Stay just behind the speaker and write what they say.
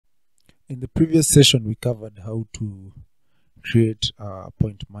In the previous session, we covered how to create a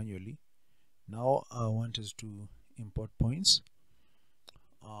point manually. Now I want us to import points.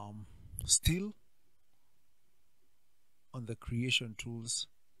 Still on the creation tools,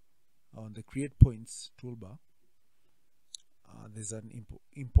 on the create points toolbar, there's an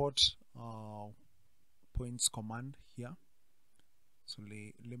import points command here. So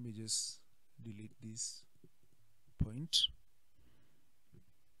let me just delete this point.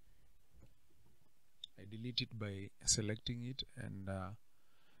 I delete it by selecting it and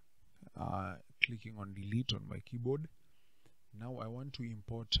clicking on delete on my keyboard. Now I want to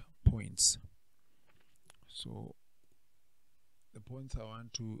import points. So the points I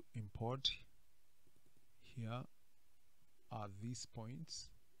want to import here are these points,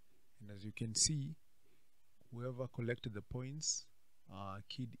 and as you can see, whoever collected the points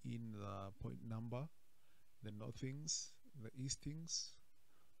keyed in the point number, the northings, the eastings,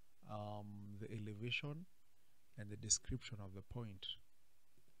 the elevation, and the description of the point.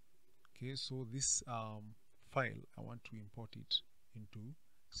 Okay, so this file, I want to import it into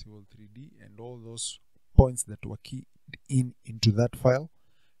Civil 3D, and all those points that were keyed into that file,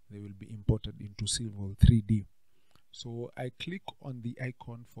 they will be imported into Civil 3D. So I click on the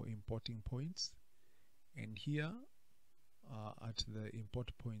icon for importing points, and here at the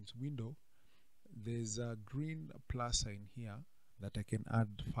import points window, there's a green plus sign here that I can add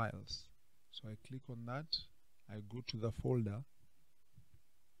files. So I click on that, I go to the folder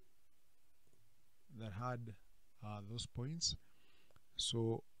that had those points.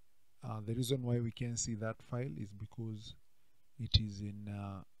 So the reason why we can see that file is because it is in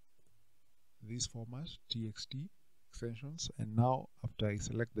this format, txt extensions, and now after I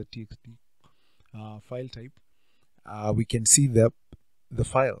select the txt file type, we can see the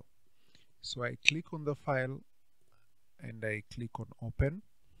file. So I click on the file and I click on open,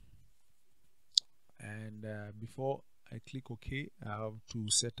 and before I click OK, I have to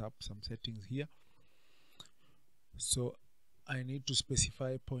set up some settings here. So I need to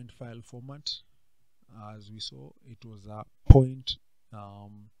specify point file format. As we saw, it was a point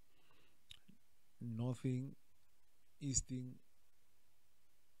northing, easting,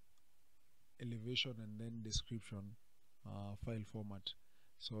 elevation, and then description file format.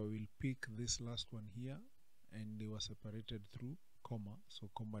 So I will pick this last one here, and they were separated through comma, so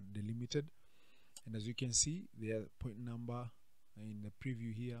comma-delimited. And as you can see, their point number in the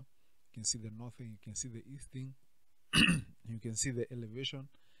preview here, you can see the northing, you can see the easting, you can see the elevation,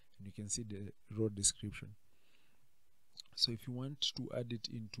 and you can see the road description. So if you want to add it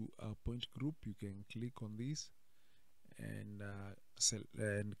into a point group, you can click on this and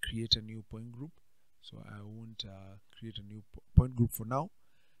create a new point group. So I won't create a new point group for now.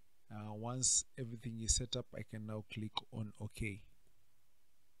 Once everything is set up, I can now click on OK.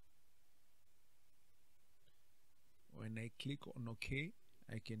 When I click on OK,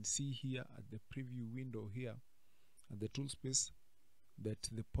 I can see here at the preview window here at the tool space that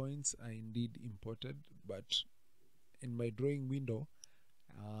the points are indeed imported, but in my drawing window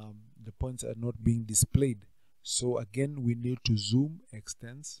the points are not being displayed. So again, we need to zoom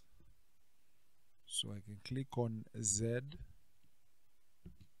extents. So I can click on Z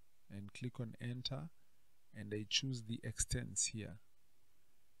and click on enter, and I choose the extents here.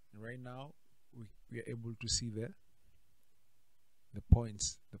 And right now we are able to see the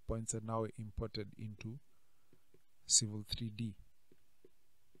points. The points are now imported into Civil 3D.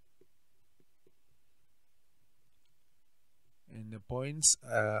 And the points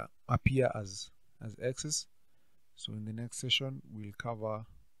appear as X's. So in the next session, we'll cover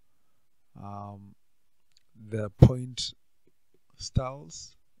the point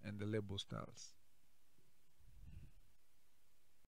styles and the label styles.